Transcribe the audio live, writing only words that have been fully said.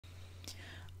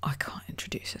I can't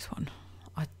introduce this one.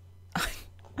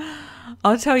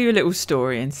 I'll tell you a little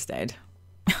story instead.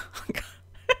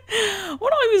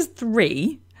 When I was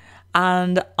 3,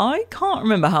 and I can't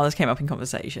remember how this came up in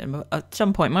conversation, but at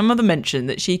some point my mother mentioned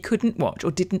that she couldn't watch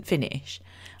or didn't finish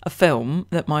a film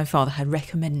that my father had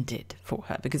recommended for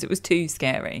her because it was too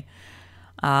scary.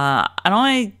 And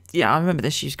I remember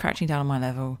this. She was crouching down on my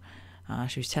level.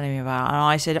 She was telling me about it, and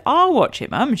I said, I'll watch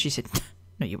it, Mum. And she said,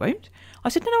 no, you won't. I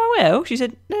said, no, I will. She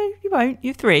said, no, you won't.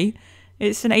 You're 3.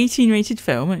 It's an 18 rated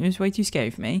film and it was way too scary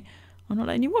for me. I'm not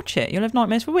letting you watch it. You'll have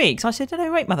nightmares for weeks. I said,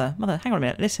 no, wait, Mother, hang on a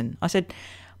minute. Listen. I said,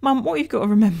 Mum, what you've got to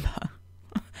remember.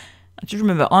 I just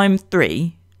remember I'm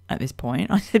 3 at this point.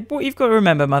 I said, what you've got to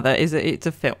remember, Mother, is that it's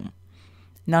a film.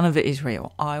 None of it is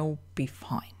real. I'll be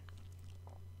fine.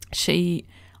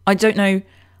 I don't know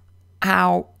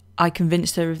how I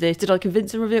convinced her of this. Did I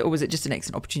convince her of it, or was it just an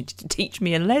excellent opportunity to teach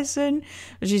me a lesson?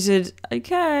 And she said,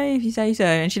 okay, if you say so.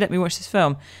 And she let me watch this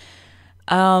film.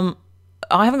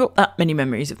 I haven't got that many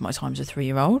memories of my time as a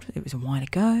 3-year-old. It was a while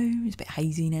ago. It's a bit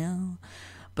hazy now.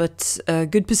 But a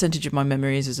good percentage of my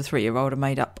memories as a 3-year-old are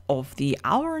made up of the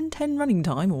 1:10 running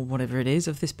time, or whatever it is,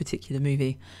 of this particular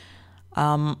movie.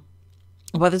 By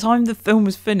the time the film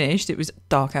was finished, it was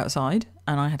dark outside,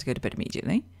 and I had to go to bed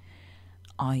immediately.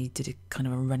 I did a kind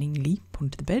of a running leap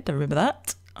onto the bed. I remember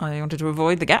that. I wanted to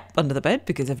avoid the gap under the bed,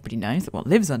 because everybody knows that what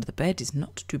lives under the bed is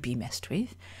not to be messed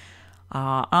with.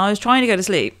 I was trying to go to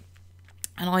sleep,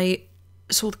 and I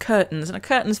saw the curtains, and the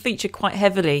curtains feature quite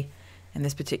heavily in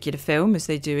this particular film, as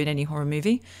they do in any horror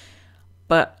movie.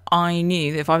 But I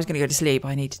knew that if I was going to go to sleep,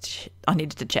 I needed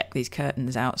to check these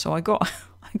curtains out. So I got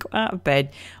out of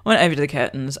bed, went over to the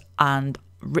curtains, and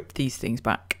ripped these things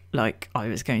back like I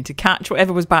was going to catch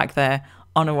whatever was back there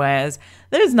unawares.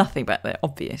 There was nothing back there,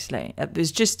 obviously. It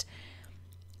was just,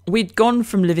 we'd gone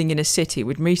from living in a city.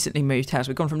 We'd recently moved house.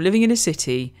 We'd gone from living in a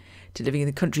city to living in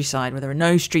the countryside where there are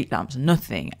no street lamps,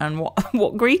 nothing. And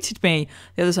what greeted me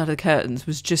the other side of the curtains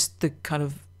was just the kind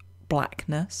of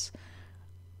blackness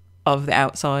of the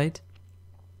outside.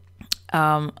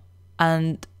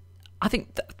 And I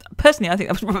think, personally, I think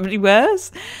that was probably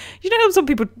worse. You know how some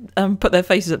people put their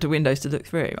faces up to windows to look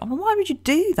through? I mean, why would you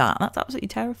do that? That's absolutely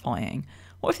terrifying.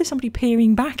 What if there's somebody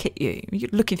peering back at you?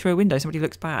 You're looking through a window, somebody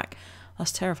looks back.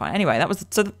 That's terrifying. Anyway,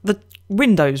 the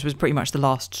windows was pretty much the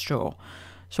last straw.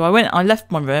 So I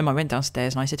left my room, I went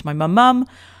downstairs, and I said to my mum,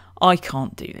 I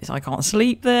can't do this. I can't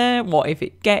sleep there. What if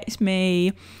it gets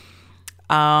me?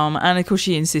 And of course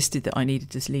she insisted that I needed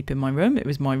to sleep in my room. It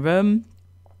was my room.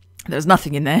 There was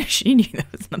nothing in there. She knew there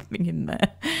was nothing in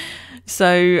there.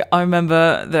 So I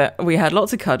remember that we had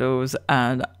lots of cuddles,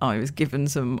 and I was given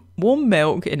some warm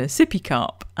milk in a sippy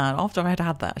cup. And after I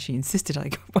had that, she insisted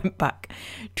I went back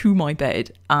to my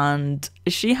bed. And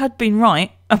she had been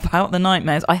right about the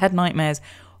nightmares. I had nightmares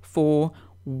for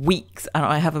weeks, and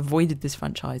I have avoided this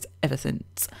franchise ever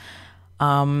since.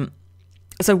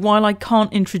 So while I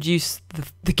can't introduce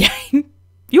the game,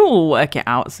 you'll work it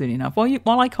out soon enough.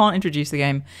 While I can't introduce the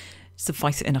game,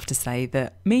 suffice it enough to say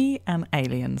that me and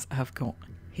aliens have got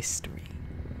history.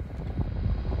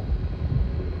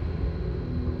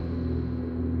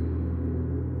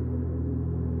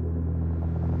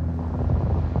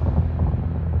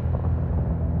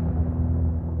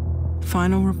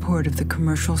 Final report of the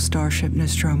commercial starship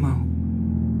Nostromo.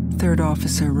 3rd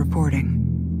officer reporting.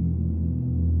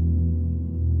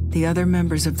 The other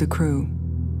members of the crew: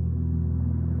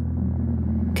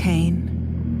 Kane,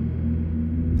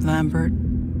 Lambert,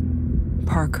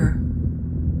 Parker,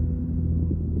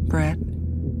 Brett,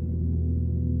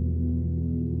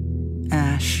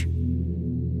 Ash,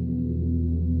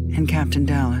 and Captain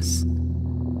Dallas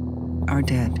are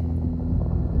dead.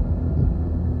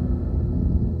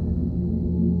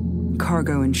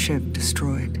 Cargo and ship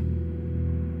destroyed.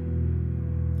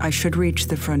 I should reach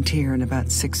the frontier in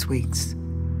about 6 weeks.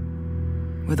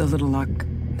 With a little luck,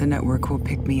 the network will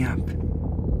pick me up.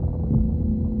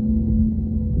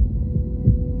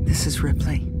 This is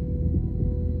Ripley,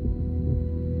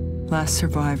 last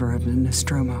survivor of the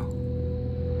Nostromo,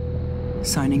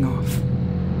 signing off.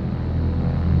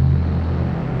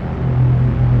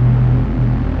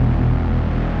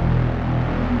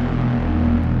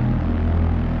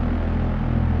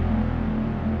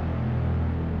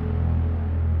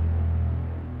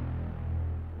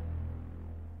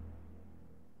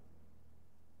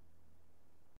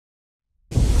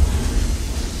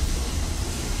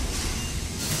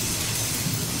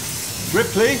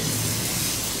 Ripley?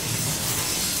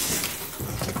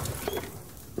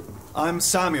 I'm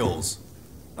Samuels.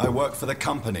 I work for the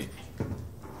company.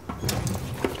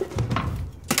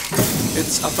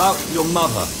 It's about your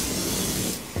mother.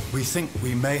 We think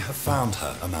we may have found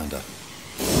her, Amanda.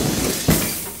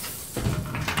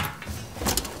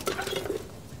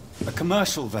 A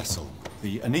commercial vessel,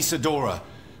 the Anisadora,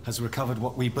 has recovered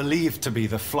what we believe to be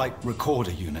the flight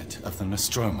recorder unit of the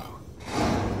Nostromo.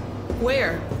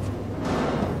 Where?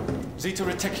 Zeta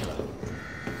Reticula.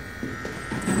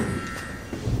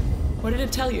 What did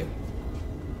it tell you?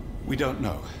 We don't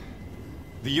know.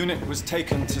 The unit was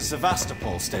taken to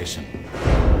Sevastopol Station.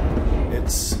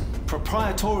 It's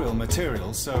proprietorial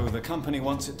material, so the company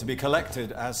wants it to be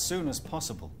collected as soon as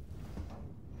possible.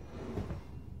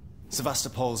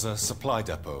 Sevastopol's a supply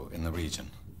depot in the region.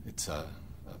 It's a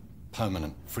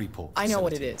permanent free port I know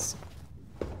what it facility. is.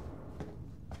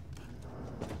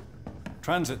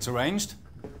 Transit's arranged.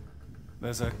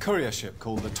 There's a courier ship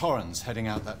called the Torrens heading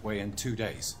out that way in 2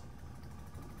 days.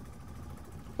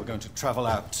 We're going to travel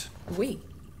out. We?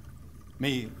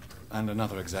 Me and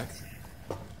another exec.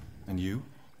 And you,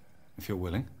 if you're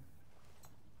willing.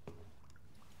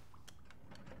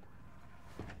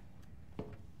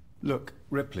 Look,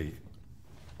 Ripley,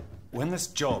 when this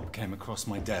job came across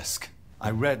my desk,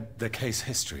 I read the case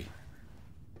history.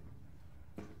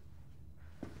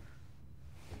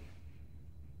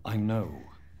 I know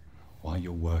why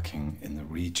you're working in the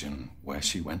region where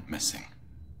she went missing.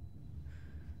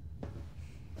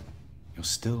 You're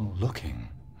still looking,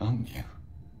 aren't you?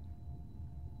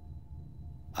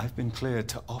 I've been cleared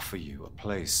to offer you a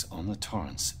place on the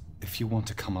Torrens if you want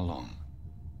to come along.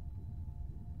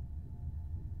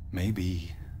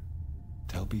 Maybe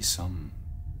there'll be some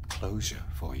closure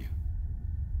for you.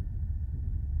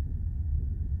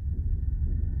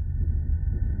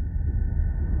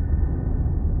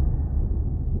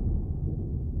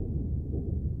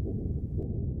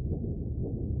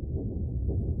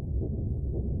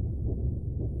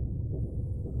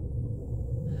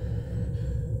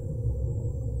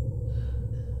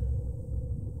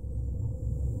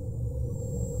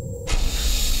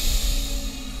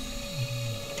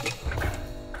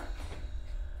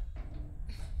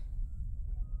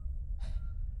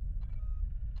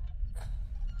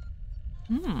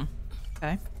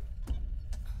 Okay.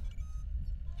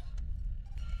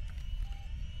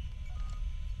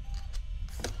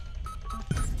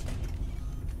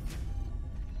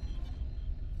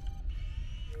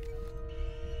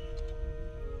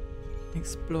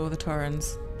 Explore the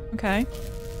Torrens. Okay.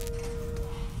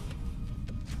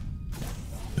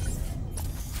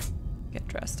 Get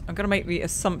dressed. I'm gonna make the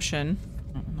assumption,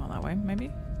 not that way, maybe?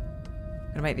 I'm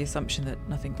gonna make the assumption that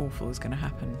nothing awful is gonna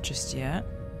happen just yet.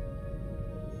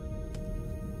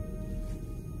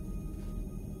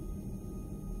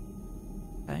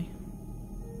 Okay.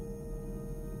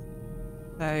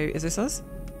 So, is this us?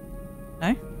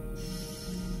 No?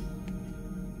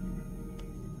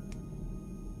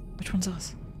 Which one's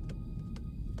us?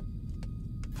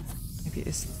 Maybe it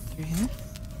is through here?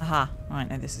 Aha! Right,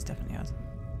 no, this is definitely us.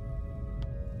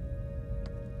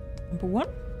 Number 1?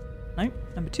 No.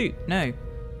 Number 2? No.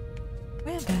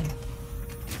 Where then?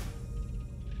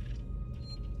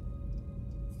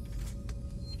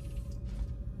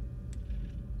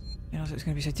 You know, it's going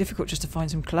to be so difficult just to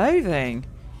find some clothing.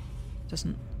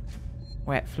 Doesn't...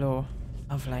 Wet floor.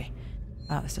 Lovely.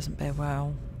 This doesn't bear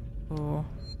well for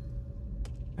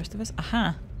the rest of us.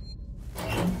 Aha!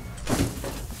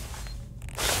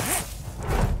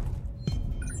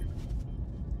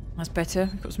 That's better.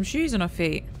 We've got some shoes on our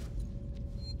feet.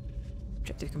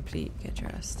 Objective complete. Get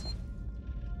dressed.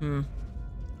 Why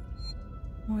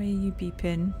are you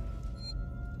beeping?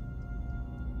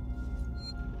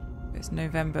 It's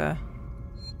November.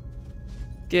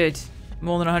 Good.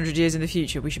 More than 100 years in the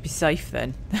future. We should be safe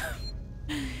then.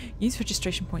 Use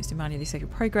registration points to manually save your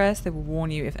progress. They will warn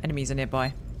you if enemies are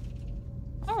nearby.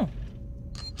 Oh.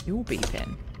 You're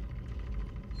beeping.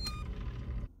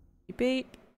 You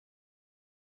beep.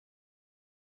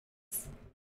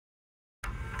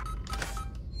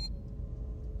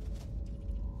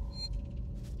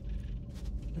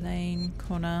 Lane,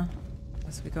 Connor. What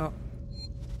else have we got?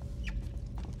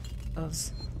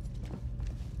 Us.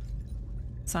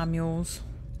 Samuels.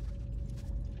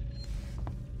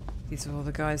 These are all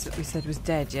the guys that we said was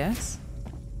dead, yes?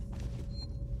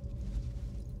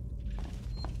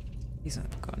 These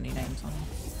haven't got any names on them.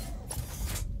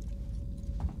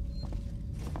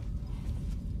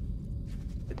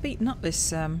 Bit beaten up this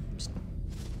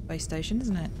space station,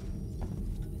 isn't it?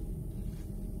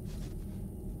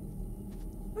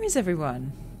 Where is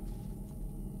everyone?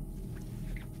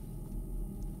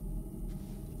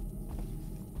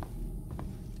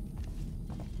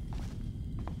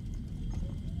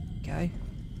 Go.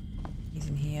 He's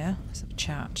in here. Let's have a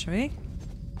chat, shall we?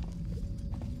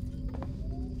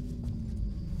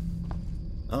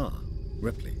 Ah,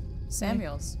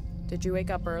 Samuels, did you wake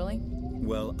up early?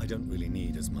 Well, I don't really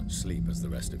need as much sleep as the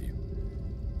rest of you.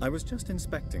 I was just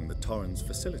inspecting the Torrens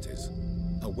facilities.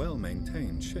 A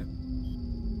well-maintained ship.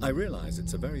 I realize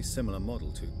it's a very similar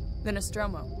model to... The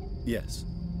Nostromo. Yes,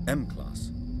 M-Class.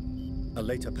 A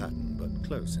later pattern, but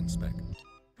close in spec.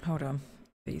 Hold on,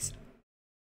 please.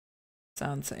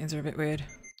 Sound settings are a bit weird.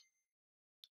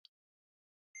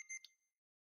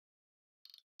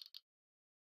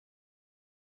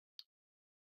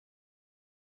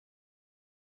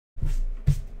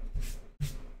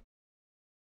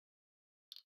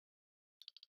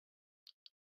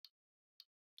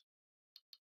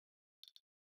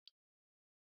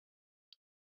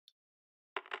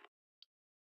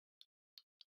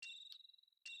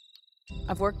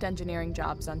 I've worked engineering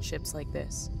jobs on ships like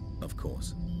this. Of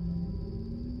course.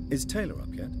 Is Taylor up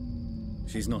yet?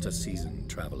 She's not a seasoned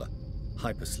traveler.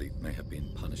 Hypersleep may have been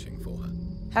punishing for her.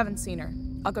 Haven't seen her.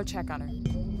 I'll go check on her.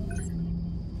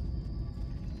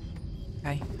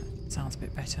 Okay, sounds a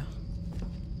bit better.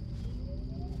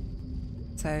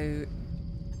 So,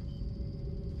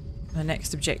 the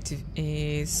next objective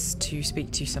is to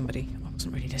speak to somebody. I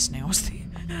wasn't really listening. I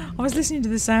was listening to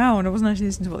the sound. I wasn't actually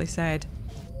listening to what they said.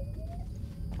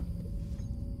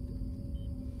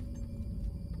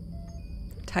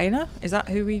 Taylor? Is that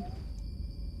who we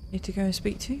need to go and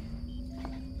speak to?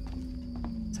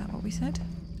 Is that what we said?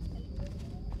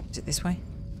 Is it this way?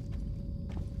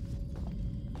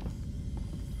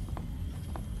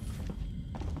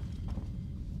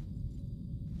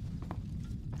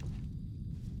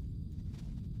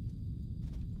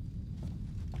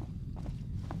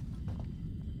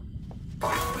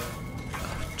 Oh,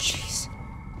 jeez.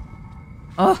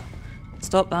 Oh,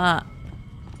 stop that.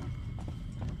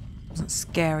 Wasn't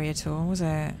scary at all, was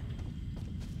it?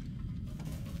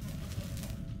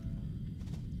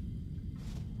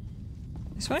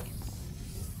 This way?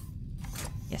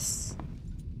 Yes.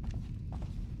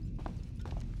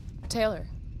 Taylor,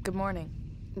 good morning.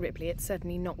 Ripley, it's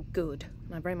certainly not good.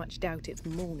 I very much doubt it's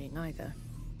morning either.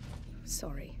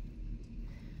 Sorry.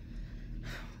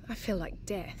 I feel like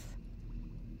death.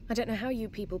 I don't know how you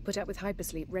people put up with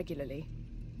hypersleep regularly.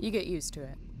 You get used to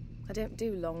it. I don't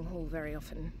do long haul very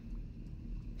often.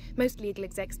 Most legal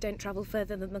execs don't travel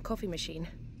further than the coffee machine.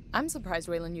 I'm surprised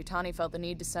Weyland-Yutani felt the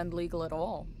need to send legal at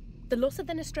all. The loss of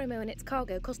the Nostromo and its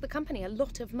cargo cost the company a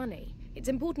lot of money. It's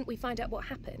important we find out what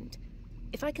happened.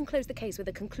 If I can close the case with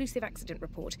a conclusive accident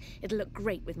report, it'll look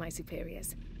great with my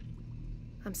superiors.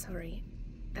 I'm sorry.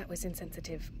 That was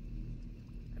insensitive.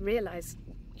 I realize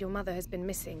your mother has been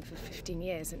missing for 15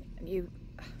 years and you...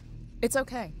 It's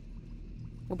okay.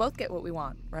 We'll both get what we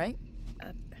want, right?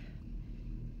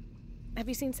 Have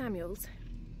you seen Samuels?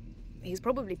 He's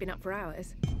probably been up for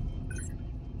hours.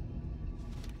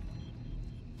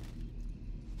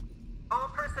 All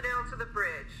personnel to the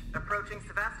bridge, approaching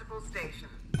Sevastopol Station.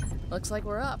 Looks like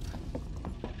we're up.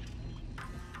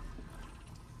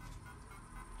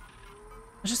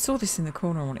 I just saw this in the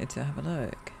corner and wanted to have a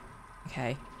look.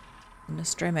 Okay. The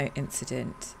Nostromo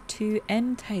incident. To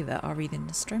N. Taylor, RE the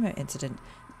Nostromo incident.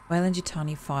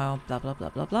 Weyland-Yutani file, blah blah blah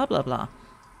blah blah blah blah.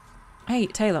 Hey,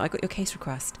 Taylor, I got your case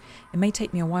request. It may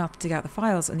take me a while to dig out the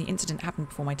files, and the incident happened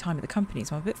before my time at the company,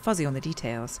 so I'm a bit fuzzy on the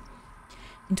details.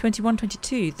 In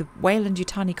 2122, the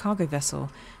Weyland-Yutani cargo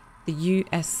vessel, the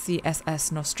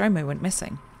USCSS Nostromo, went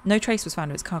missing. No trace was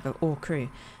found of its cargo or crew.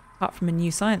 Apart from a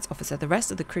new science officer, the rest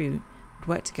of the crew had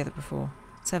worked together before.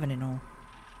 7 in all.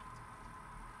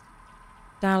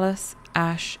 Dallas,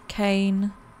 Ash,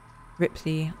 Kane,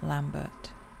 Ripley,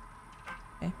 Lambert.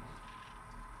 Okay.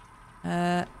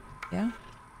 Yeah.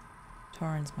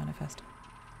 Torrens manifest.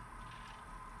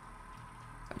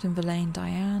 Captain Verlaine,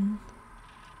 Diane.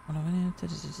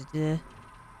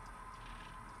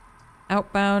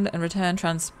 Outbound and return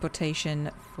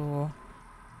transportation for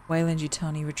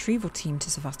Weyland-Yutani retrieval team to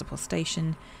Sevastopol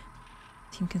Station.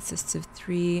 Team consists of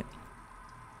 3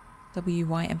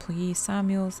 WY employees: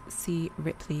 Samuels, C,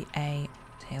 Ripley, A,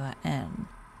 Taylor, N.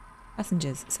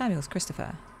 Passengers: Samuels,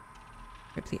 Christopher,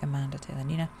 Ripley, Amanda, Taylor,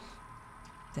 Nina.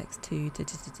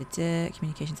 X2,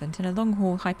 communications antenna, long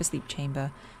haul hypersleep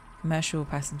chamber, commercial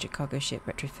passenger cargo ship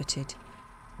retrofitted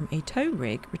from a tow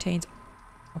rig, retains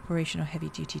operational heavy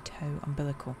duty tow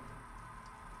umbilical.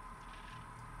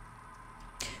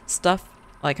 Stuff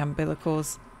like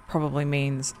umbilicals probably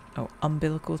means,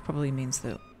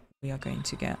 that we are going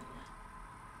to get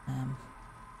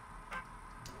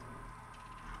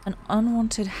an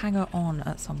unwanted hanger on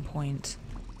at some point.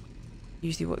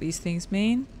 Usually what these things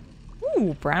mean.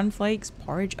 Ooh, bran flakes,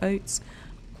 porridge oats,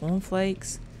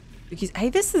 cornflakes, cookies. Hey,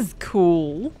 this is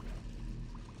cool.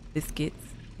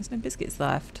 Biscuits. There's no biscuits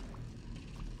left.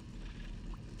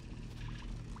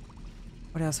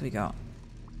 What else have we got?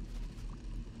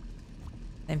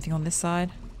 Same thing on this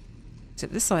side.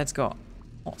 Except this side's got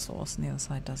hot sauce and the other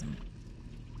side doesn't.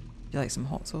 Would you like some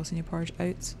hot sauce in your porridge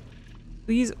oats?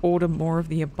 Please order more of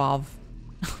the above.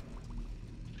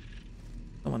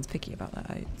 Someone's picky about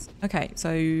their oats. Okay,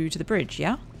 so to the bridge,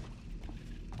 yeah?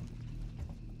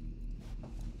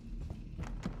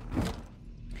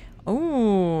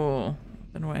 Oh,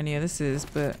 don't know what any of this is,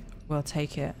 but we'll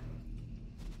take it.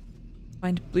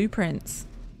 Find blueprints.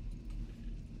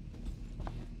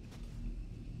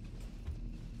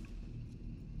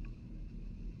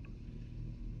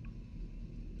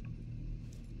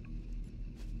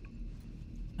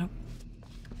 Nope.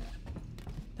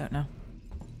 Don't know.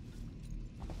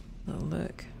 Little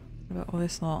look. What about all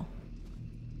this lot?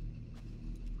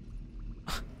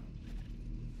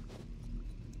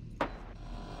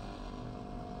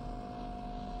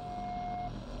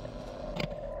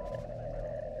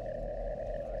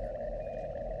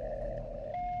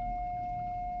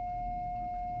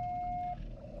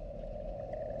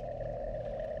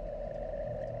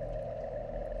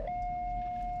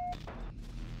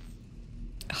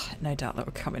 No doubt that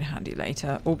will come in handy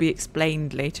later, or be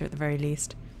explained later at the very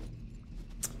least.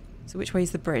 So which way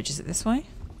is the bridge? Is it this way?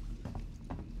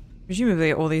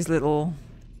 Presumably all these little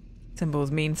symbols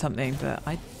mean something, but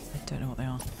I don't know what they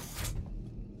are.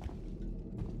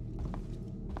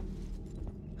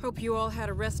 Hope you all had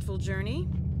a restful journey.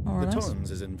 More or The less.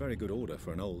 Torrens is in very good order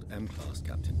for an old M-class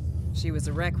captain. She was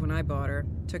a wreck when I bought her.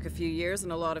 Took a few years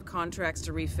and a lot of contracts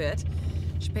to refit.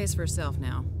 She pays for herself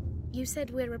now. You said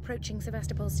we're approaching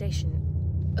Sevastopol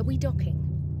Station. Are we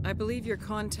docking? I believe your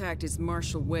contact is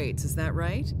Marshal Waits, is that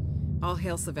right? I'll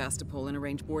hail Sevastopol and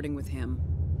arrange boarding with him.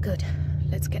 Good.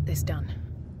 Let's get this done.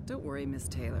 Don't worry, Miss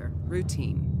Taylor.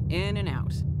 Routine. In and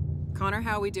out. Connor,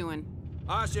 how we doing?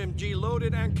 SMG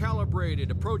loaded and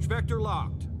calibrated. Approach vector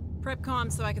locked. Prep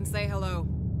comm so I can say hello.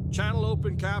 Channel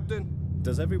open, Captain.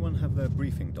 Does everyone have their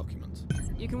briefing documents?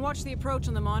 You can watch the approach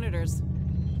on the monitors.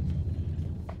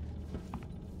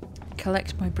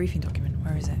 Collect my briefing document.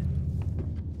 Where is it?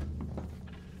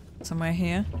 Somewhere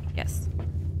here? Yes.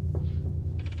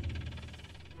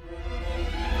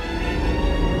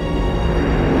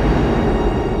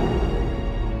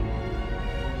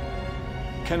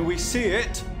 Can we see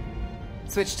it?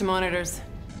 Switch to monitors.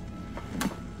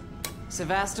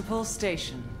 Sevastopol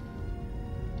Station.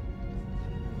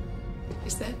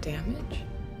 Is that damage?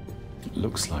 It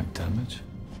looks like damage.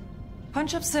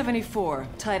 Punch up 74,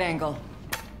 tight angle.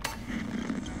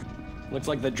 Looks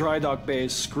like the dry dock bay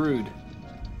is screwed.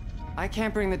 I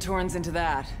can't bring the Torrens into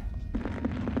that.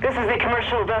 This is the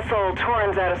commercial vessel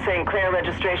Torrens out of St. Clair,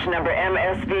 registration number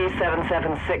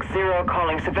MSV7760,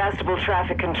 calling Sevastopol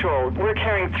Traffic Control. We're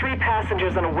carrying 3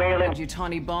 passengers on a whale in...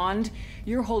 Utani Bond,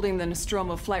 you're holding the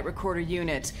Nostromo flight recorder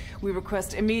unit. We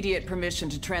request immediate permission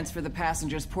to transfer the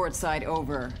passengers port side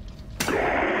over.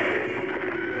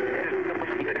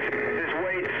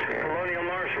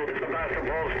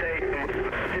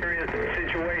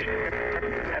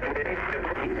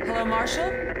 Hello,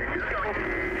 Marshal?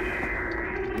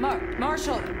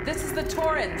 Marshal, this is the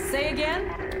Torrens. Say again?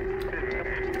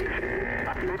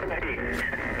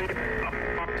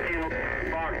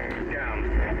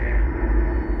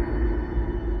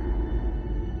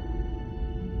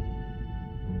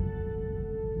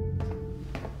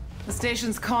 The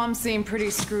station's comms seem pretty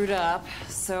screwed up,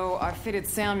 so I fitted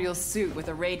Samuel's suit with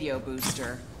a radio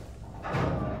booster.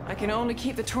 I can only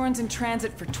keep the Torrens in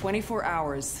transit for 24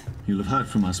 hours. You'll have heard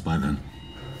from us by then.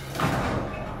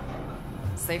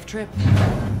 Safe trip.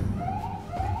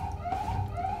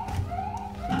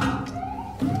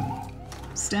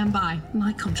 Stand by.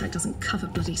 My contract doesn't cover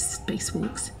bloody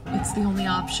spacewalks. It's the only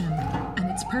option, and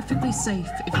it's perfectly safe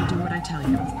if you do what I tell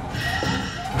you.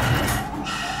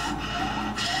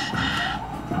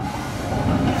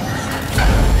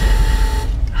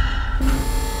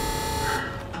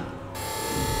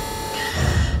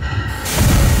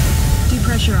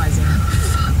 Depressurizing.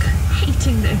 Fuck.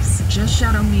 Hating this. Just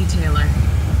shadow me, Taylor.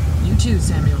 You too,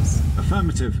 Samuels.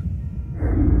 Affirmative.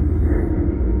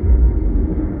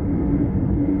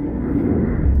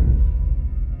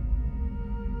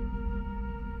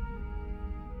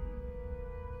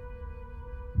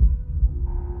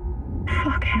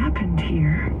 Fuck happened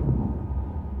here?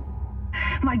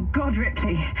 My God,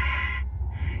 Ripley.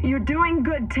 You're doing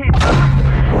good, Taylor.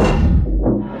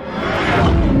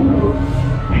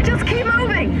 Just keep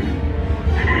moving!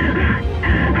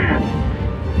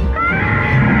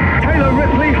 Taylor,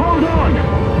 Ripley, hold on!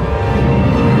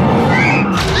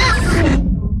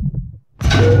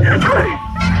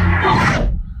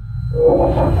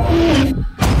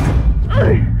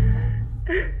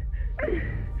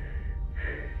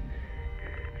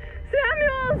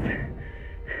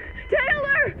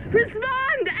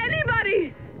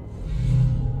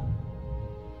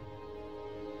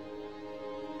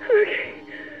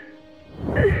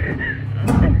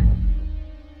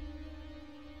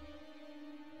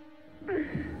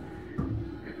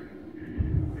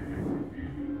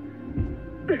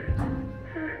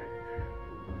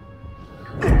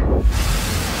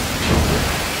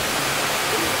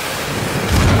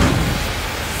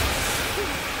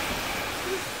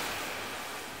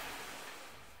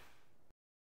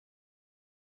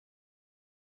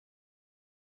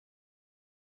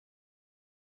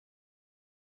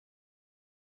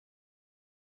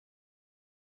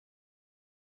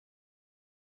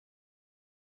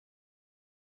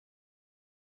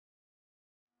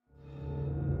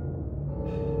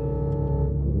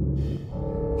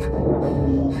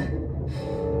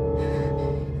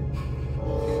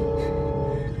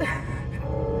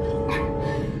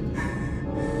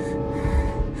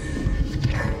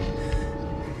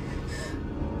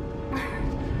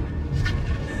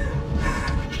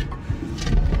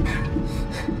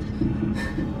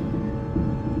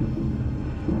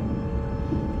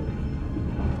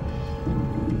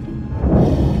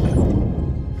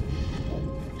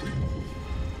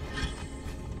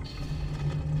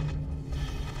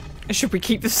 Should we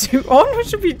keep the suit on or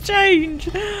should we change?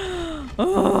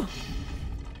 Oh.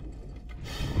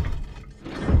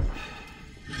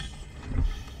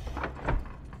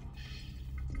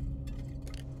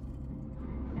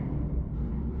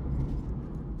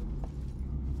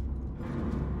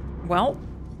 Well,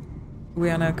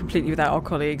 we are now completely without our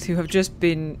colleagues who have just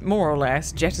been, more or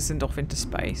less, jettisoned off into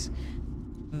space.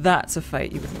 That's a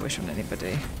fate you wouldn't wish on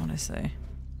anybody, honestly.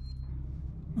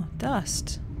 Oh,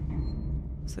 dust.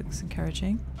 This looks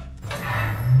encouraging.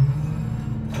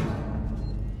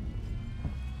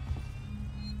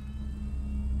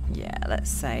 Yeah, let's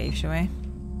save, shall we?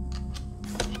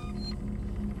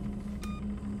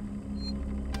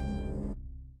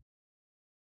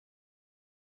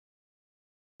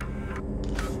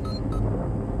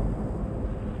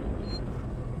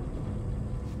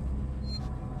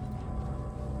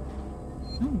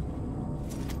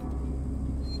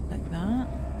 Like that.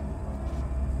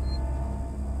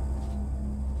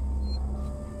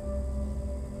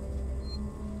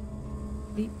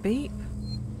 Beep beep.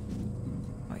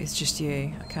 Oh, it's just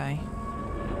you. Okay.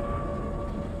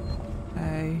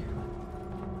 Oh.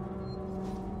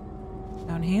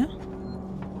 Down here.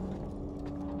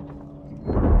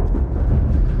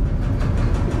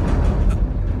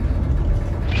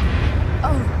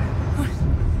 Oh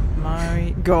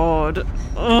my god.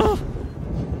 Ugh.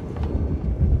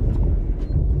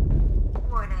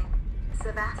 Warning.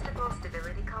 Sevastopol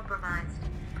stability compromised.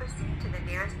 Proceed to the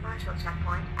nearest Marshall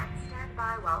checkpoint and stand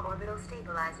by while orbital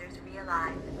stabilizers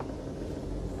realign.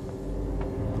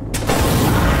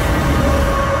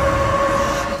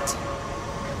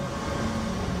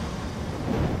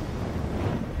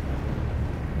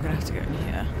 I'm gonna have to go in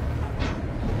here.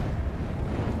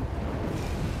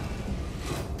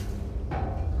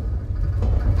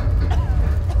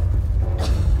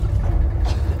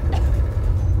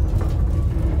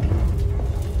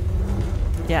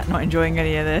 Yeah, not enjoying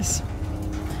any of this.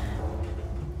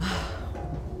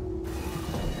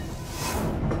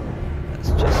 Let's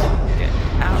just get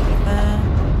out of there.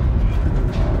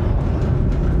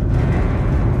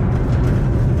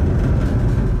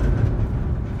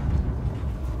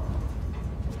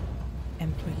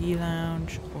 Employee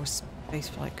lounge or space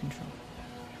flight control.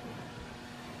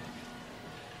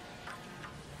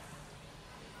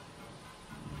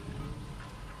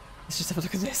 Let's just have a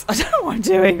look at this. I don't know what I'm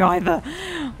doing either.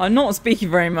 I'm not speaking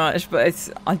very much, but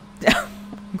I'm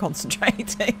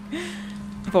concentrating.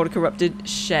 Folder corrupted,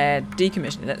 shared,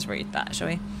 decommissioned. Let's read that, shall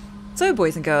we? So,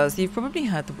 boys and girls, you've probably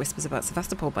heard the whispers about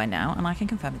Sevastopol by now, and I can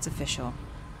confirm it's official.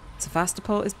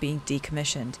 Sevastopol is being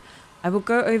decommissioned. I will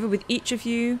go over with each of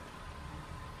you.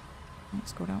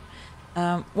 Scroll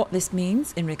out. What this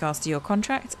means in regards to your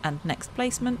contract and next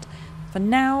placement. For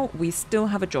now, we still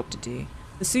have a job to do.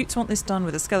 The suits want this done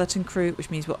with a skeleton crew,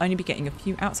 which means we'll only be getting a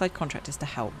few outside contractors to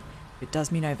help. It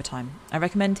does mean overtime. I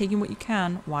recommend taking what you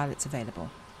can while it's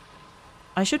available.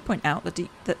 I should point out that the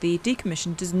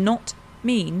decommission does not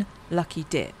mean lucky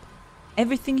dip.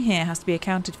 Everything here has to be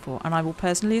accounted for, and I will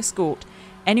personally escort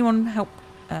anyone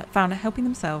found helping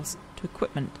themselves to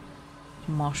equipment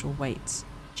to Marshal Waits,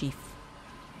 Chief.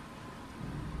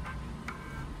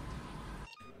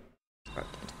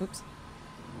 Oops.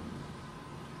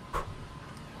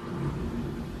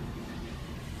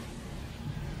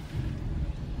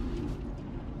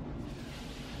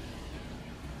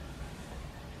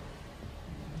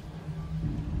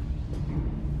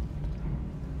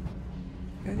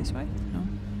 Go this way? No.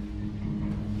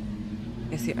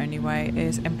 Guess the only way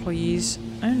is employees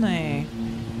only.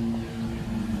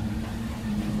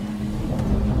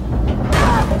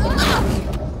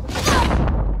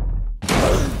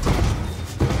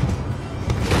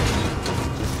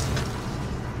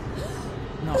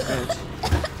 Not good.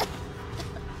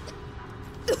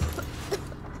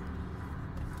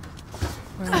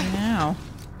 Where are we now?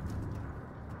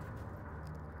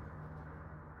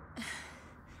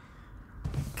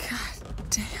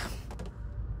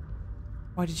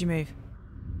 Why did you move?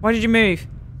 Why did you move?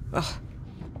 Ugh.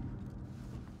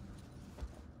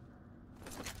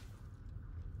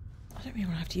 I don't really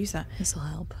want to have to use that. This'll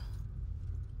help.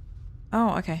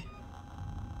 Oh, okay.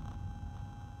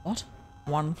 What?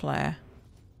 One flare.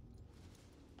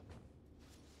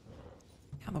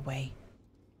 Out of the way.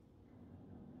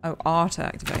 Oh, R to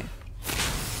activate.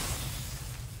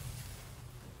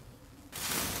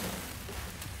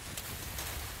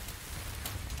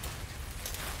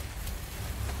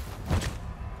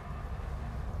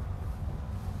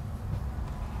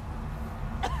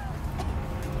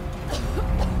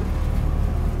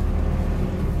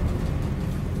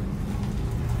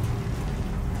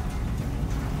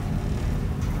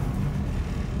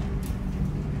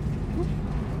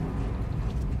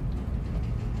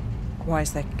 Why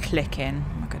is there clicking?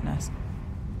 Oh my goodness.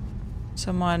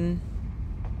 Someone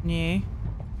new.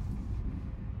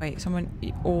 Wait, someone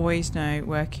you always know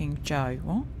working Joe.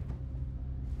 What?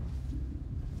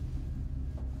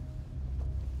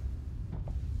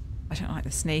 I don't like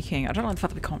the sneaking. I don't like the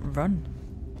fact that we can't run.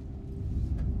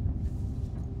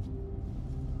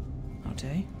 I'll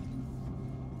do.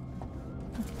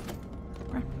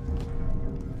 Oh,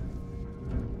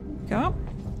 go up.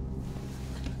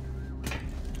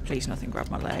 Please nothing grab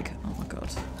my leg. Oh my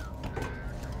god.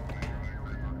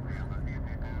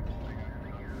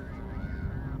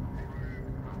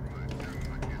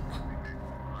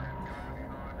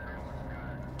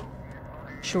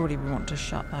 Surely we want to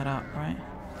shut that up, right?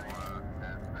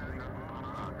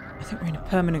 I think we're in a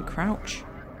permanent crouch.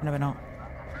 No, we're not.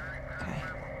 Okay.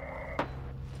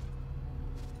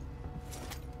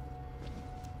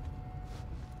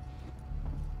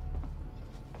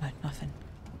 No, nothing.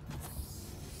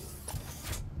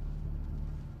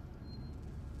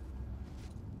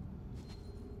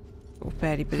 I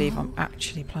barely believe I'm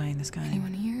actually playing this game.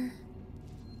 Anyone here?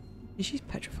 She's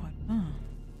petrified. Oh.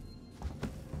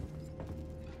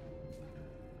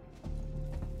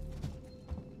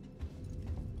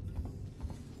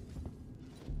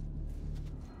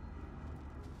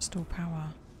 Restore power.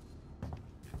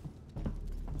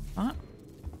 That?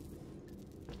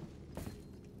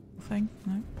 Thing?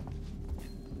 No.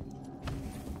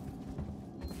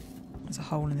 There's a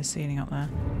hole in the ceiling up there.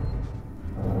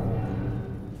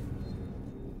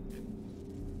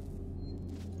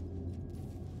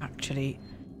 Actually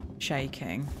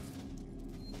shaking.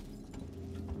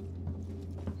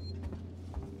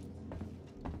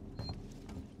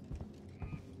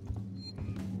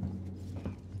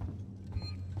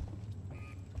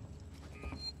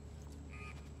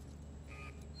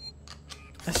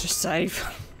 Let's just save.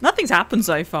 Nothing's happened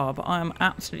so far, but I am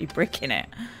absolutely bricking it.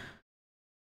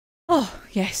 Oh,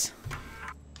 yes.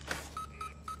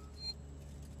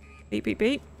 Beep, beep,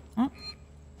 beep. Oh.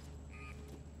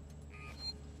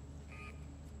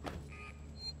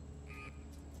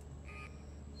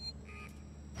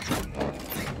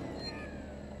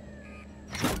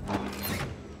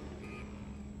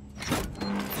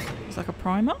 It's like a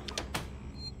primer.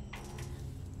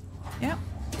 Yeah.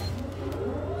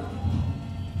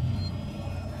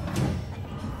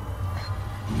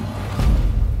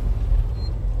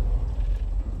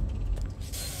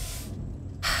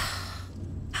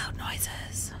 Loud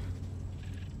noises.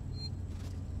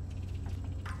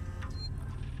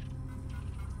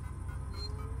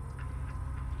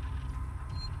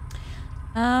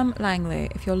 Langley,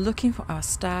 if you're looking for our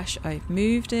stash, I've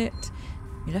moved it.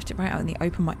 You left it right out in the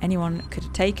open where anyone could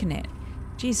have taken it.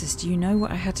 Jesus, do you know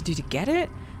what I had to do to get it?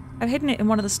 I've hidden it in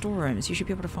one of the storerooms. You should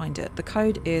be able to find it. The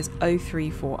code is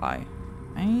 0340.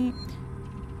 Right?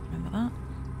 Remember that?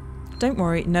 Don't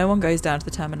worry, no one goes down to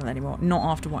the terminal anymore. Not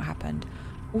after what happened.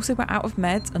 Also, we're out of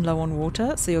meds and low on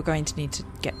water, so you're going to need to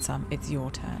get some. It's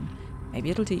your turn. Maybe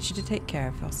it'll teach you to take care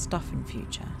of your stuff in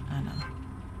future. Anna.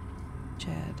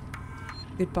 Chad.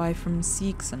 Goodbye from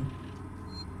Siegson.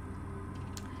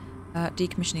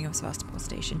 Decommissioning of Sevastopol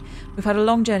Station. We've had a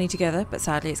long journey together, but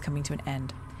sadly it's coming to an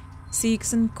end.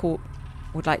 Siegson Corp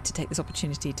would like to take this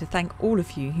opportunity to thank all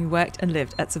of you who worked and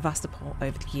lived at Sevastopol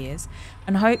over the years,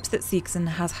 and hopes that Siegson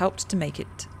has helped to make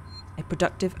it a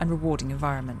productive and rewarding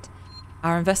environment.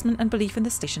 Our investment and belief in the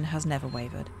station has never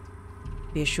wavered.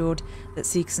 Be assured that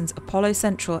Siegson's Apollo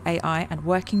Central AI and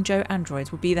Working Joe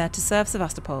androids will be there to serve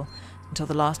Sevastopol until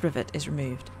the last rivet is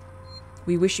removed.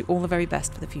 We wish you all the very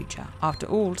best for the future. After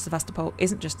all, Sevastopol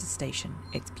isn't just a station,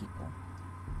 it's people.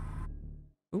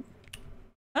 Ooh.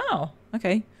 Oh,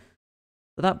 okay.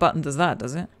 So that button does that,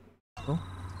 does it? Cool.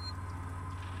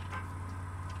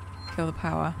 Kill the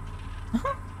power.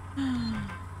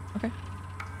 Okay.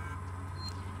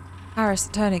 Harris,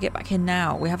 Turner, get back in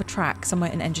now. We have a track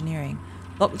somewhere in engineering.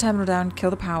 Lock the terminal down, kill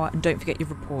the power, and don't forget your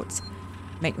reports.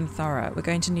 Make them thorough. We're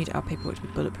going to need our paperwork to be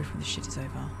bulletproof when this shit is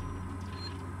over.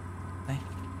 Okay.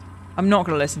 I'm not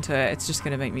going to listen to it. It's just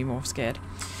going to make me more scared.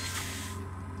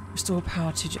 Restore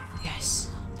power to... Yes.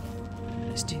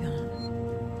 Let's do that.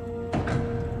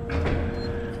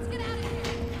 Let's get out of here.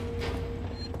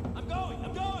 I'm going!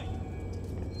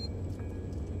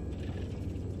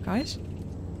 Guys?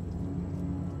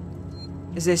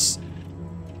 Is this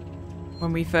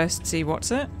when we first see what's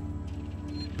it?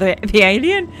 The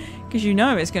alien? Because you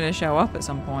know it's going to show up at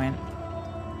some point.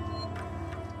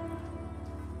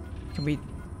 Can we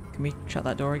shut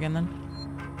that door again then?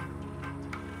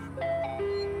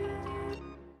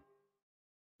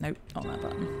 Nope, not that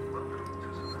button.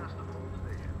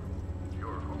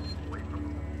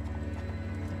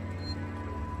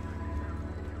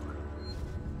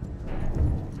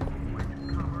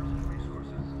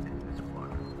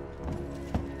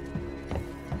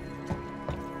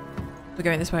 We're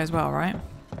going this way as well, right?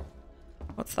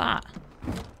 What's that?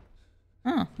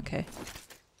 Oh, okay.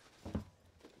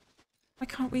 Why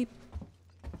can't we...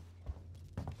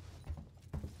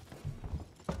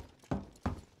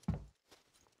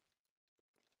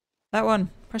 That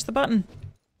one. Press the button.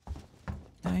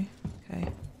 No? Okay.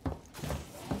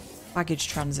 Baggage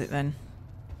transit then.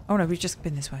 Oh no, we've just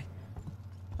been this way.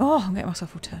 Oh, I'm getting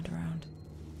myself all turned around.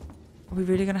 Are we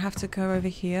really going to have to go over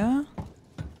here?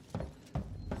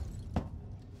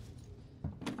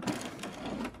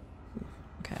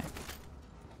 Okay.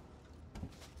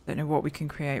 Don't know what we can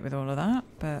create with all of that,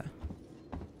 but...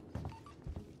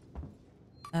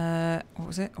 what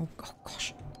was it? Oh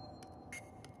gosh.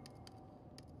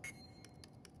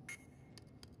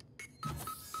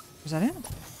 Was that it?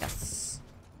 Yes.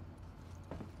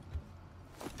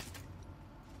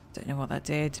 Don't know what that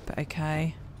did, but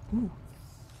okay. Ooh.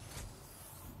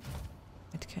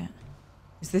 Medkit.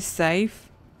 Is this safe?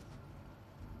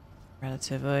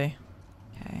 Relatively.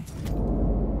 Okay.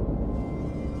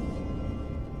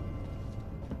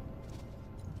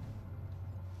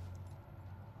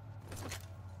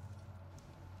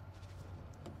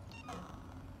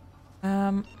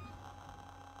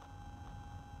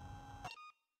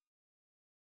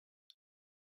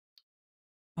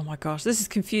 Oh my gosh, this is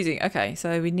confusing. Okay,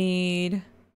 so we need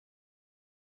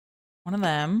one of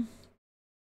them,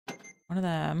 one of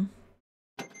them,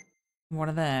 one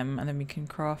of them, and then we can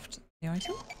craft the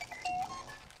item.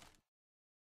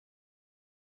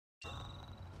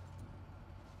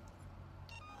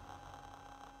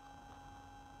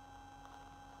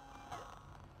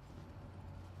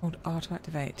 Hold R to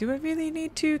activate. Do I really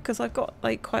need to? Because I've got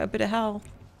like quite a bit of health.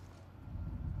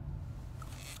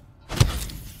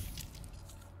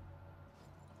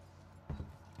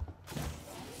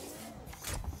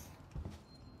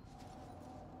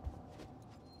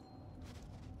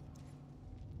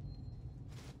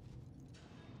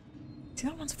 See,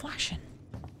 that one's flashing.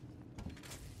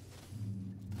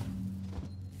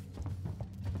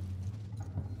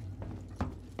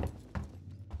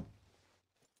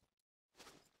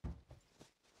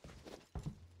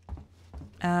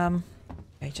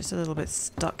 Okay, just a little bit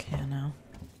stuck here now.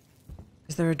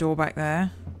 Is there a door back there?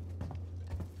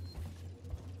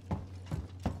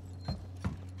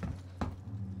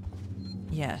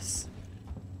 Yes.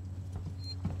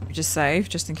 We just save,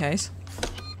 just in case.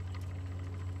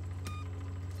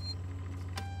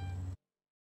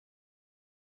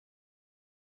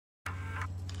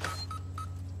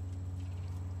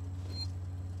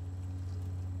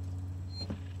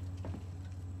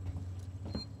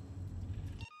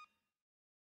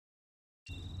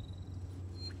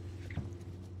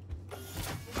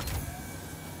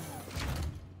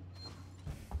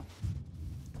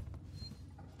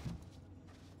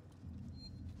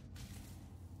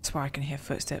 Where I can hear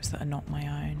footsteps that are not my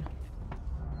own.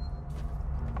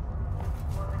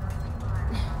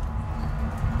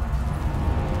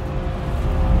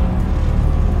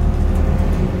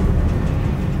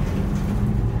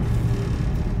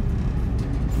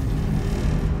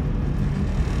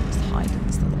 Just hide in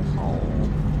this little hole.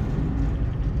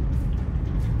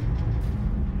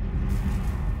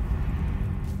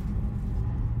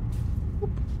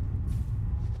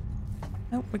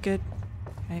 Nope, we're good.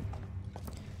 Okay.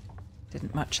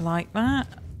 Didn't much like that,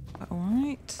 but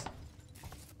alright.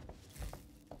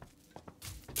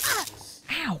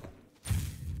 Ow!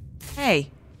 Hey!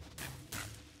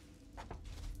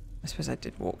 I suppose I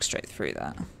did walk straight through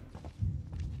that.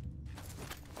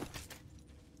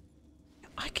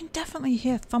 I can definitely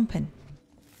hear thumping.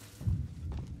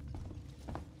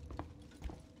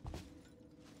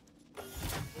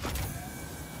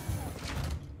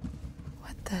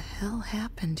 What the hell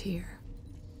happened here?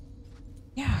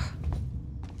 Yeah.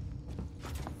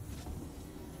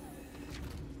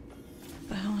 What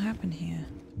the hell happened here?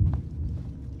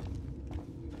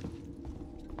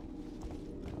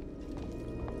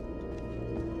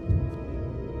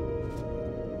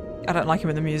 I don't like it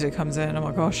when the music comes in, oh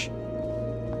my gosh.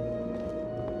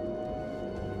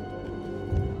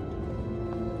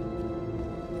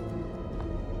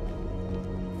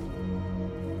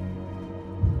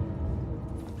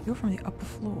 You're from the upper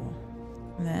floor.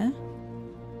 From there?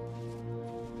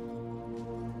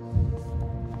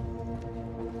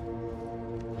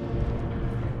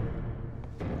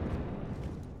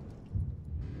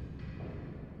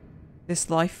 This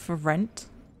life for rent?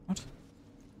 What?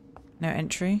 No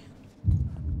entry?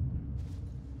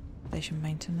 Station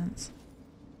maintenance.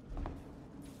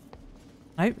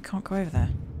 Nope, can't go over there.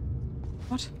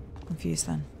 What? Confused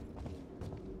then.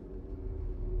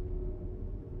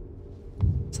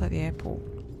 It's like the airport.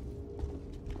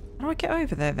 How do I get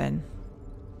over there then?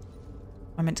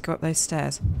 I meant to go up those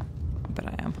stairs. But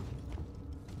I am.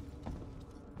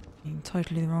 In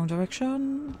totally the wrong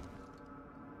direction.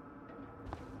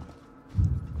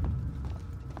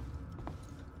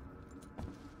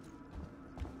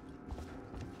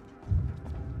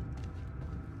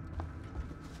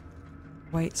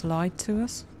 Waits lied to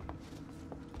us.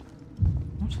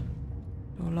 What?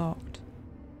 Door locked.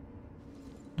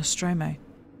 Nostromo.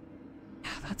 Yeah,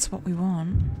 that's what we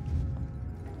want.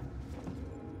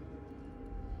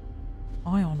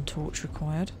 Ion torch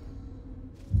required.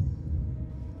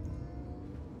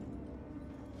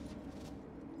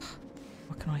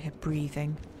 Why can I hear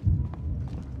breathing?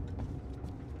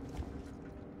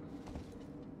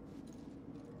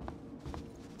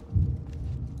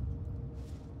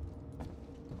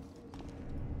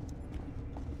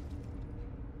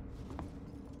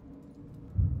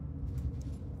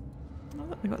 Oh,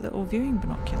 look, we got little viewing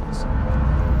binoculars.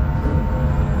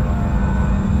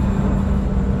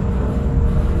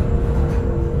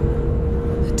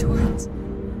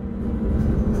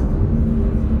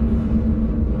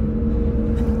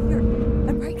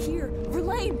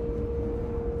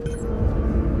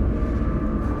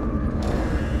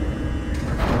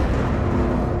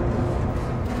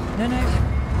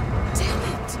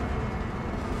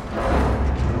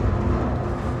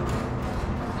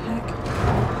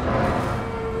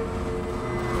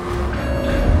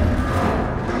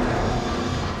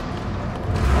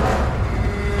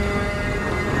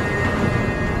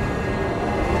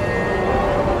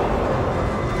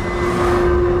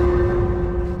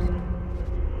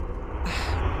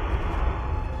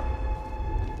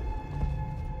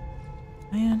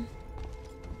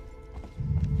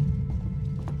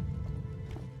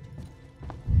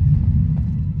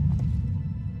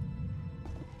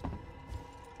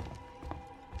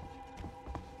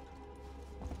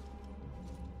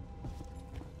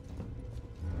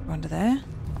 Under there.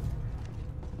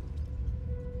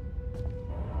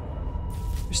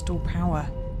 Restore power.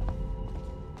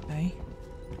 Okay.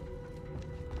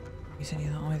 Use any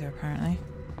of that either, apparently.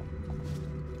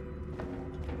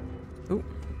 Ooh.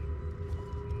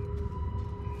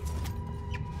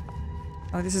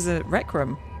 Oh, this is a rec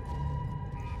room.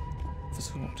 Of a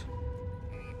sort.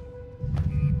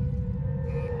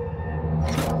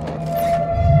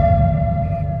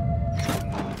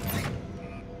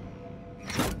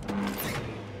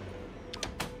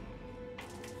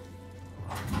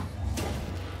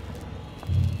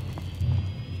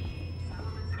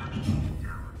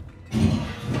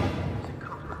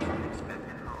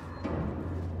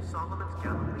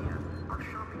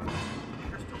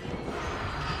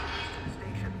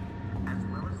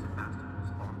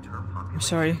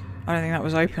 Sorry, I don't think that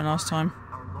was open last time.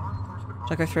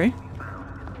 Should I go through?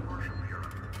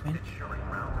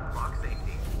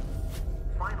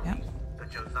 Yeah.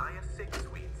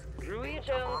 Druia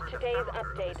Jones, today's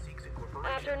update.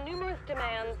 After numerous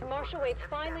demands, Marshal Waits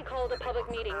finally called a public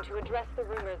meeting to address the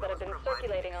rumors that have been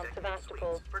circulating on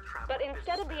Sevastopol. But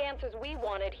instead of the answers we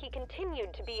wanted, he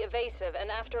continued to be evasive, and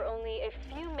after only a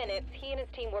few minutes, he and his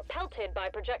team were pelted by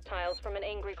projectiles from an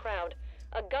angry crowd.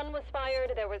 A gun was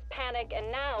fired, there was panic,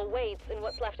 and now Waits and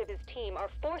what's left of his team are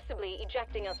forcibly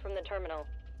ejecting us from the terminal.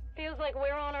 Feels like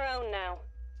we're on our own now.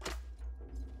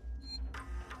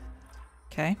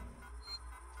 Okay.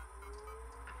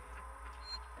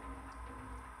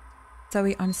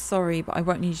 Zoe, I'm sorry, but I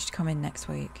won't need you to come in next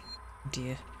week. Oh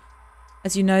dear.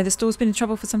 As you know, the store's been in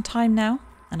trouble for some time now,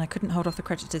 and I couldn't hold off the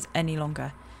creditors any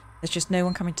longer. There's just no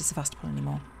one coming to Sevastopol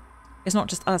anymore. It's not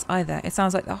just us either. It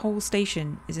sounds like the whole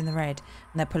station is in the red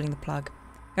and they're pulling the plug.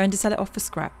 Going to sell it off for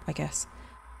scrap, I guess.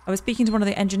 I was speaking to one of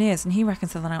the engineers and he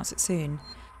reckons they'll announce it soon.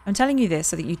 I'm telling you this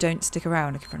so that you don't stick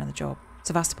around looking for another job.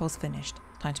 Sevastopol's finished.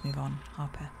 Time to move on.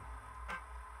 Harper.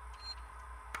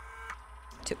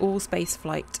 To all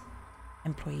spaceflight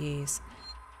employees.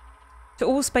 To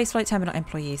all spaceflight terminal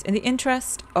employees, in the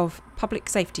interest of public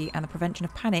safety and the prevention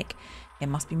of panic, it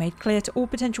must be made clear to all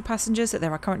potential passengers that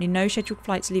there are currently no scheduled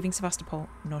flights leaving Sevastopol,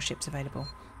 nor ships available.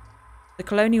 The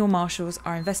Colonial Marshals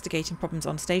are investigating problems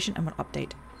on station and will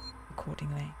update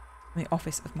accordingly. From the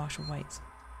Office of Marshal Waits.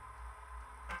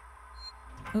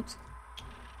 Oops.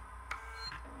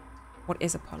 What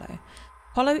is Apollo?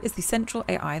 Apollo is the central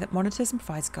AI that monitors and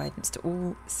provides guidance to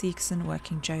all Seegson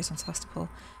working Joes on Sevastopol.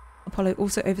 Apollo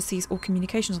also oversees all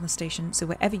communications on the station, so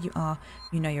wherever you are,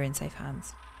 you know you're in safe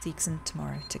hands. Seegson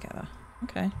tomorrow together.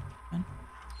 Okay. Fine.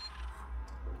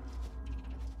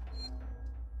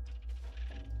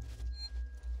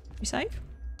 You safe?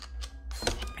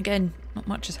 Again, not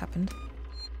much has happened.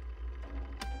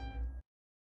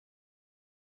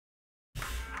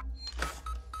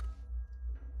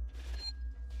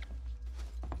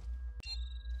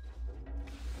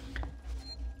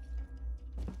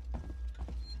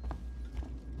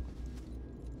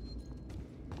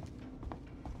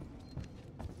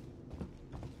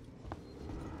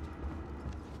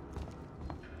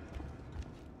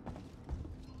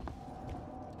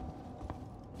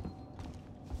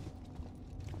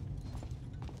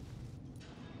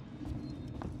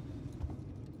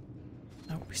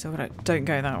 We still gotta, don't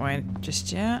go that way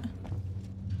just yet.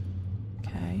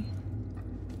 Okay.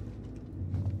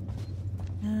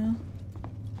 No.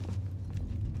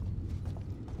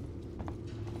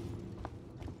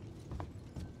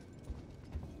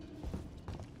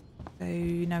 So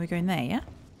now we're going there, yeah?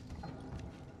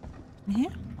 In here?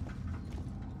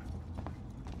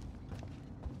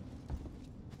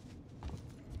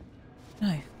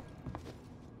 No.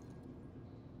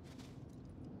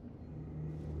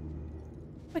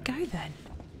 Where go then?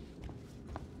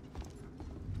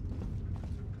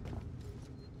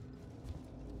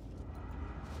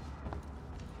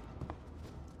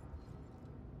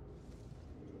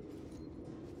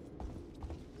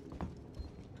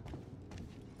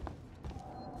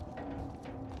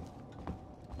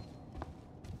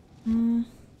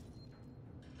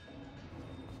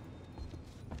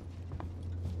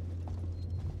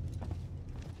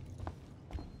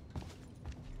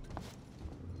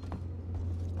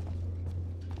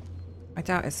 I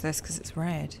doubt it's this because it's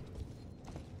red.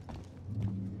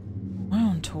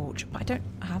 Ion torch. But I don't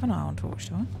have an ion torch,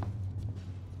 do I?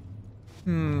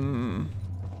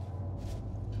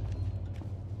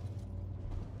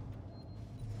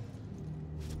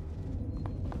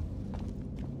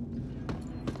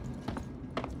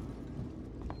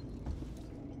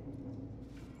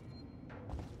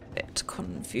 Bit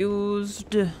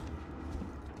confused.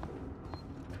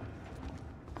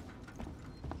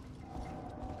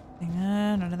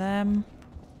 None of them.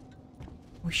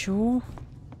 Are we sure?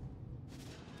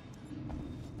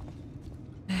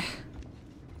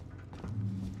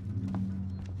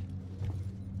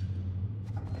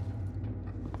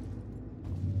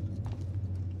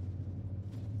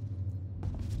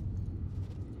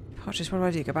 Departures,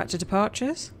 what do? Go back to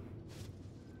departures?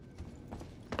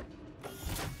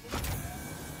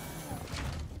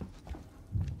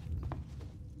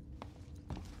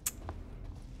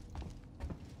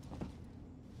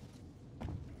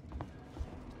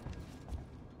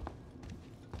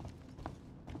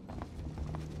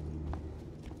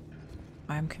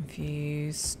 I'm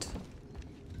confused.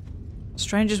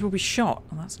 Strangers will be shot.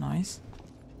 Oh, that's nice.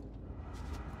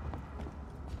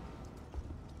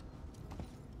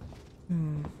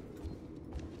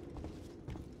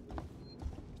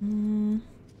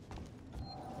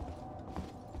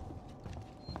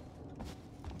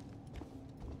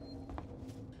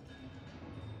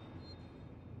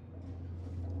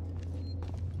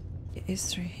 It is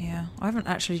through here. I haven't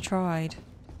actually tried.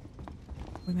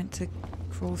 We meant to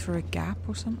crawl through a gap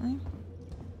or something?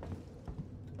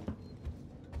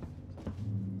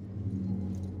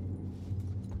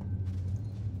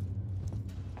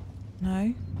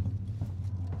 No?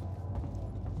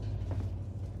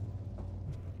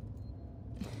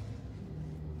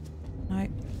 No.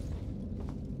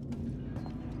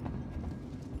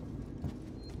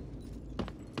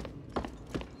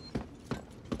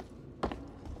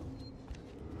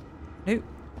 Nope.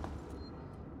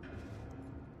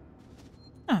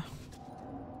 Oh.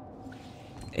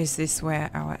 Is this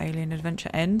where our alien adventure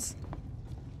ends?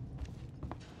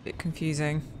 Bit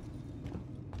confusing.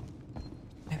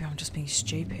 Maybe I'm just being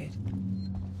stupid.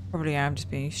 Probably am just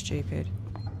being stupid.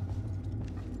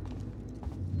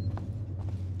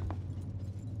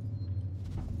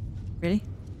 Really?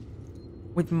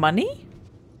 With money?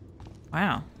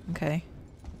 Wow, okay.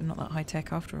 Not that high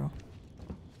tech after all.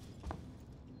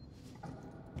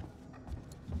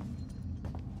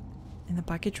 In the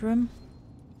baggage room?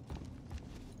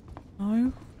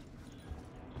 No.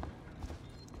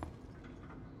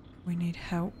 We need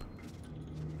help.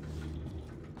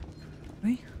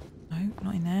 We? No,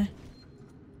 not in there.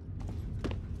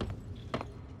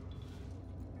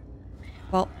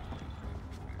 Well,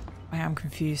 I am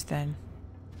confused then.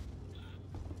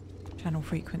 Channel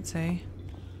frequency.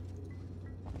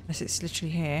 Unless it's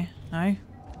literally here. No?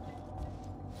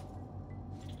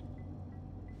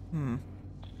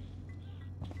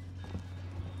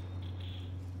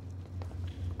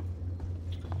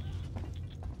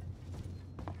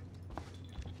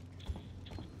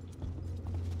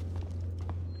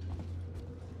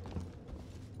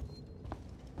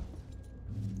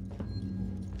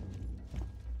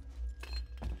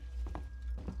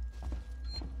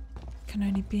 Can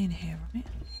only be in here, right?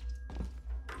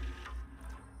 Have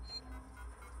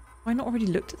I not already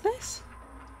looked at this?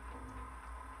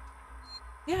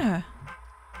 Yeah.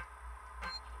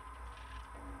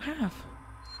 I have.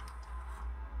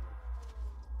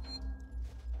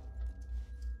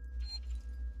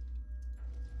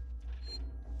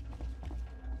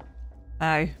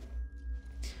 Oh.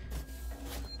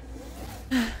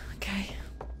 Okay.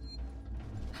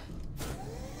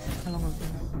 How long have we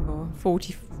been for?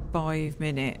 45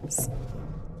 minutes.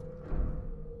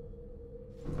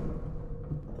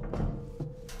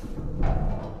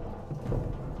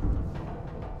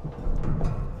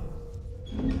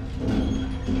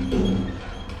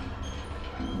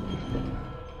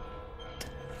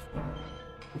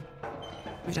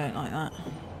 I don't like that.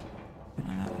 I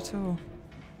don't like that at all.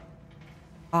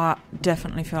 I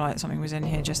definitely feel like something was in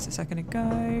here just a second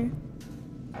ago.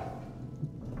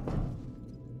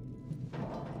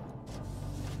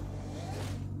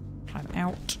 Climb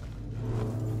out.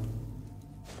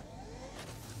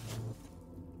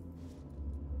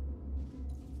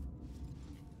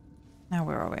 Now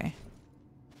where are we?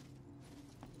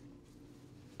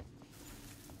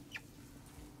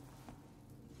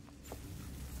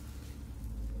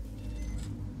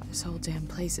 This whole damn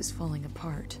place is falling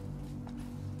apart.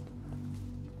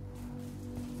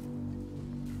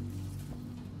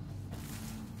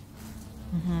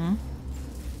 Mm-hmm.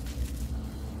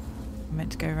 I'm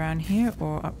meant to go around here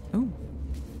or up. Ooh.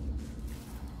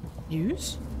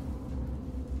 Use?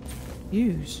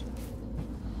 Use.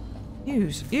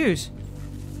 Use. Use.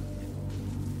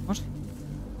 What?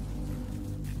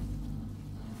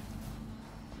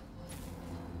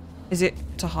 Is it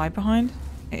to hide behind?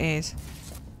 It is.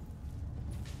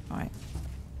 Right.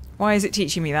 Why is it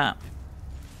teaching me that?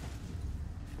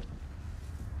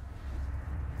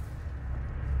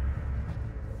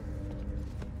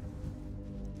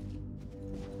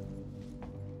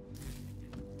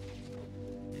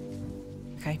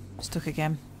 Okay, stuck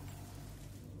again.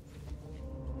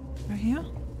 Right here?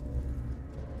 Nope.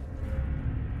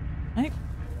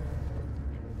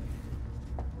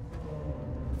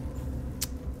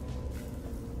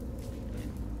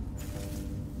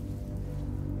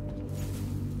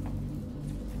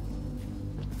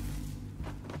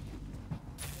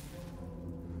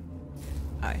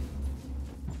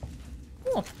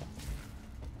 Oh. Oh.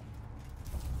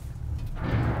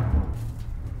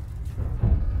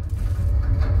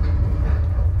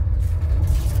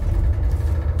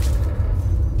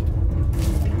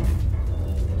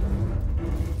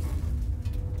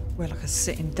 We're like a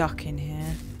sitting duck in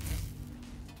here.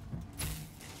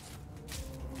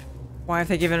 Why have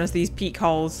they given us these peek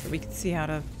holes that we can see out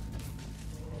of?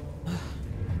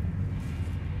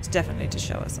 It's definitely to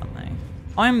show us something.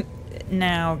 I'm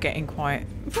now getting quite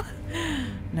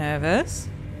nervous.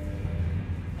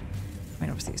 I mean,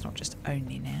 obviously it's not just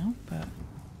only now, but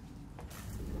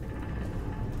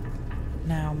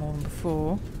now more than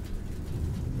before.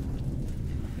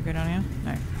 You go down here?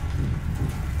 No.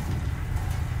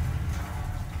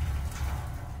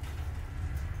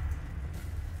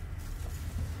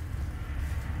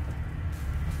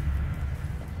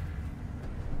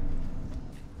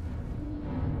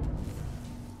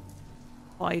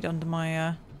 Hide under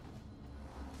my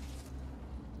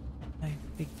no,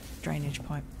 big drainage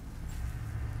pipe.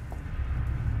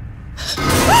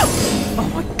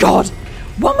 Oh my god!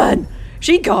 Woman!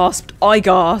 She gasped. I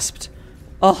gasped.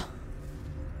 Oh.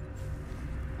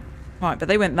 Right, but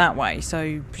they went that way,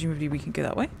 so presumably we can go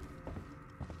that way.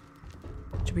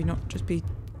 Should we not just be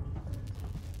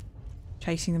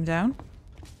chasing them down?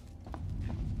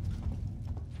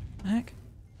 What the heck?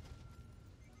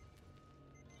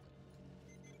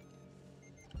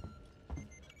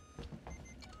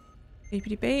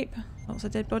 Beepity beep. Lots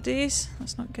of dead bodies.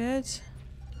 That's not good.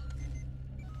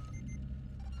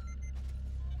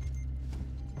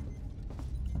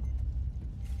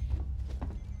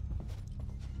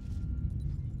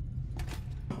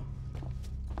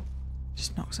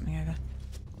 Just knock something over.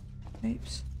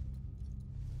 Oops.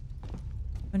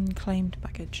 Unclaimed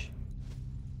baggage.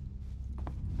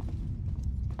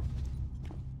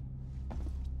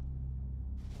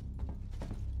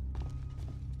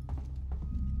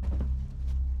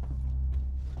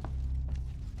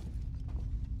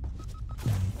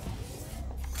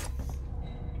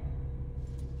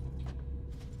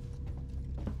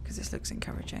 This looks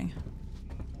encouraging.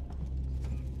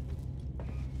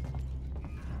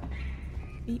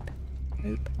 Beep,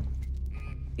 boop,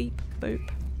 beep, boop.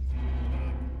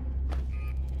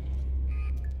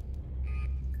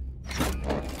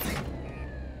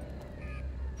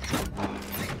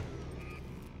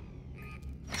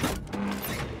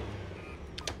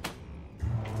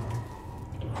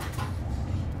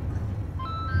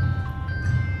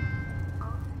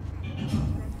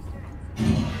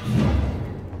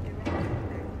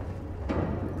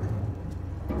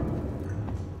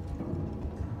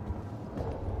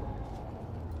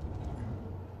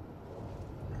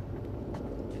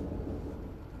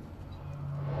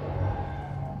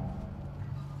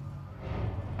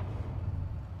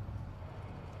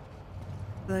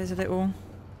 Those are little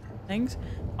things.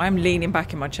 I'm leaning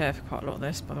back in my chair for quite a lot of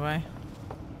this, by the way.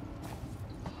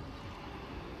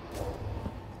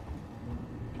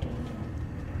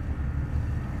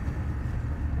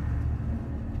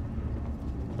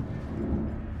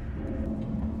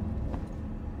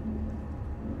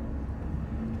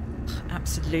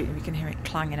 Absolutely, we can hear it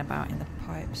clanging about in the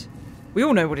pipes. We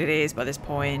all know what it is by this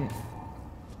point.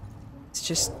 It's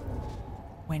just,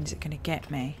 when's it going to get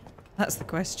me? That's the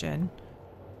question.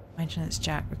 Maintenance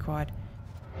jack required.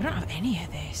 We don't have any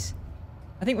of this.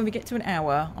 I think when we get to an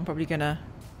hour, I'm probably going to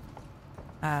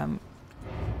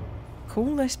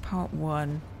call this part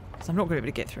 1. Because I'm not going to be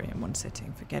able to get through it in one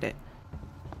sitting. Forget it.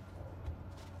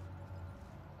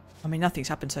 I mean, nothing's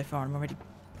happened so far. I'm already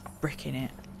bricking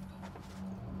it.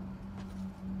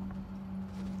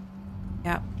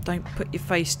 Yeah, don't put your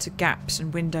face to gaps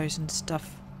and windows and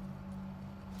stuff.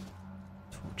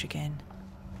 Torch again.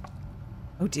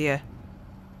 Oh dear.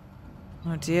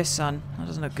 Oh dear, son. That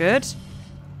doesn't look good.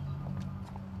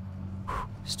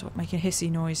 Stop making hissy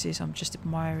noises. I'm just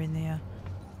admiring the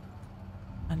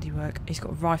handiwork. He's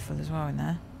got a rifle as well in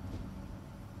there.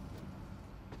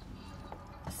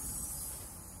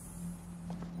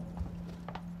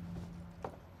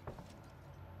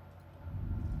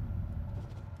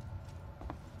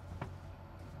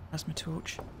 Plasma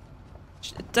torch.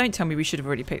 Don't tell me we should have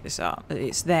already picked this up.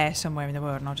 It's there somewhere in the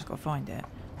world and I've just got to find it.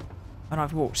 And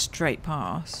I've walked straight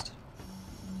past.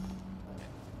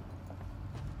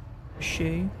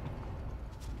 Shoe.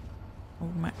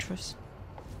 Old mattress.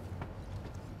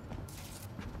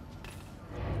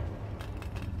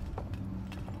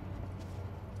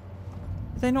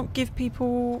 Do they not give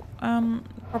people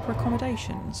proper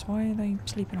accommodations? Why are they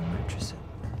sleeping on mattresses?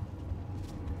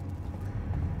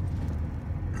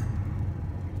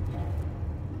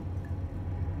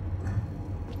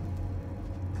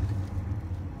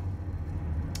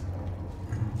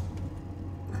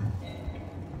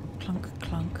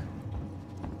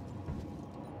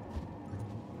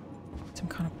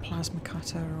 Plasma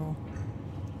cutter or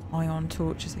ion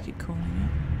torch as they keep calling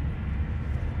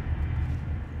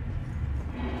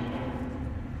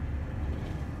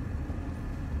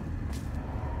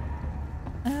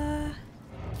it.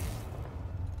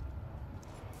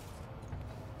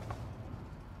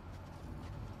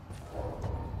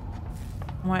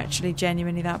 Am I actually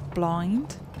genuinely that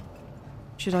blind?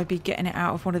 Should I be getting it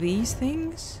out of one of these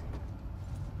things?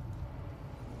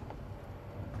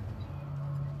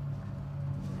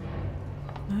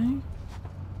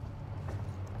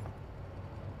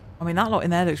 I mean, that lot in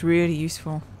there looks really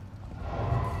useful.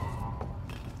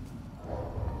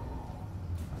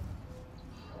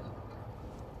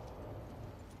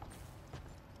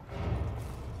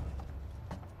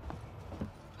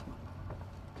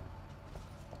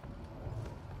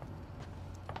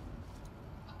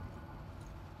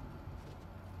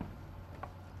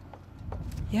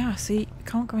 Yeah, see, we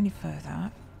can't go any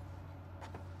further.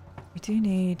 We do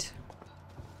need...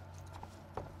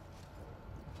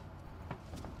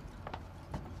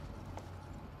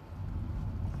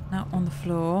 Now on the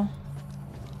floor.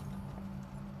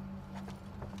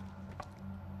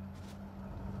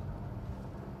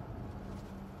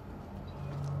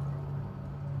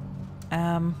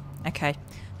 Okay.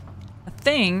 I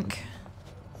think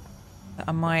that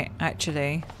I might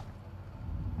actually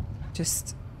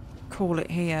just call it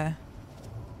here.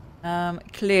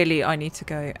 Clearly I need to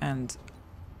go and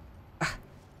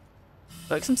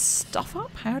look some stuff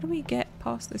up. How do we get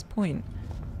past this point?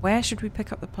 Where should we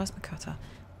pick up the plasma cutter?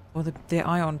 Or the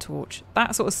ion torch?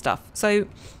 That sort of stuff. So,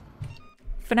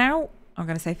 for now, I'm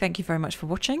going to say thank you very much for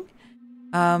watching.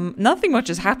 Nothing much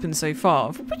has happened so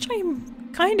far, for which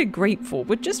I'm kind of grateful.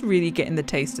 We're just really getting the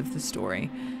taste of the story.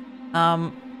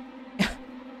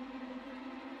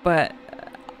 But,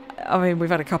 I mean, we've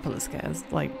had a couple of scares.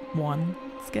 Like, one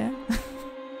scare.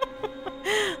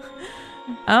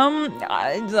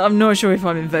 I'm not sure if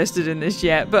I'm invested in this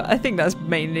yet, but I think that's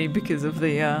mainly because of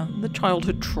the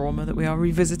childhood trauma that we are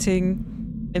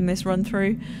revisiting in this run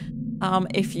through.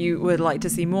 If you would like to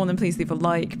see more, then please leave a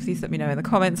like. Please let me know in the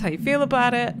comments how you feel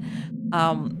about it.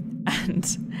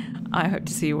 And I hope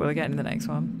to see you all again in the next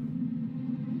one.